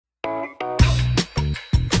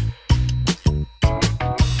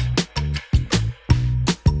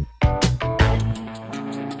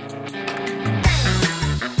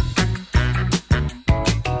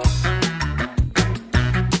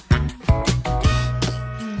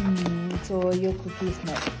Oreo cookies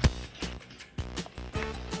now.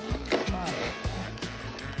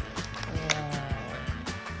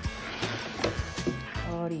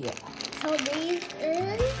 Oreo. So these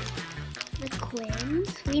is the quins.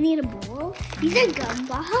 We need a bowl. These are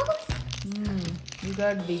gumballs. You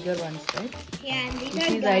got bigger ones, right? Yeah, and these This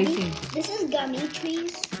are is gummy. icing. This is gummy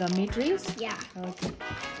trees. Gummy trees? Yeah. Okay.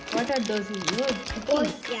 What are those? Or,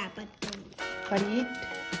 yeah, but For eat?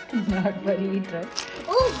 Not for eat, right?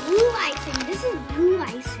 oh, blue icing. This is blue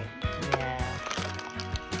icing. Yeah.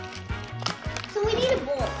 So we need a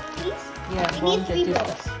bowl, please. Yeah, We need 3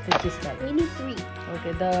 bowls. తెచ్చిస్తాను. We need 3.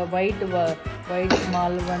 Okay, the white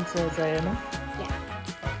small ones also, you know? Yeah.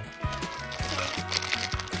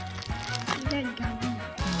 These are gummy.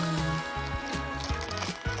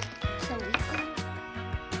 So we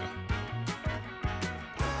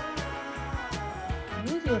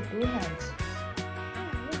Use your 2 hands.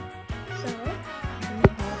 So You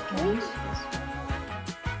have hands.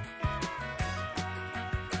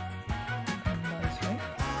 Nice, right?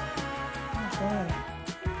 Okay.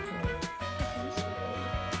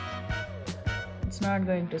 It's not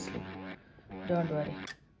going to sleep. Don't worry.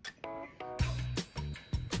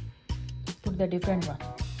 Put the different one.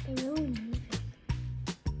 they're really moving.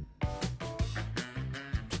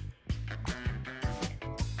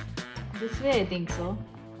 This way, I think so.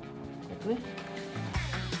 That way.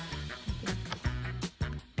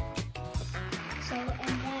 So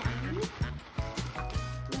and then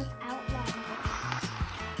let's outline this.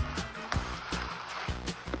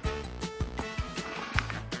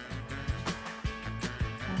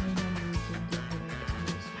 Finally, gingerbread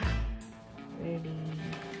is ready.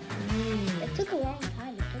 It took a long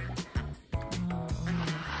time to get that out.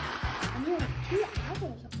 I mean, like 2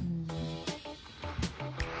 hours.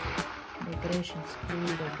 Decorations, cool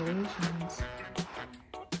decorations.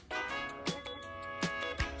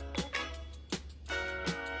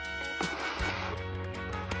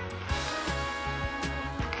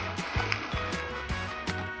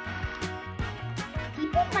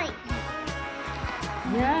 People might eat.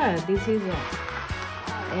 Yeah, this is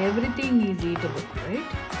everything is eatable, right?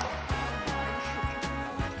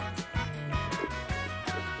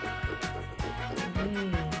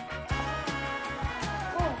 Hey.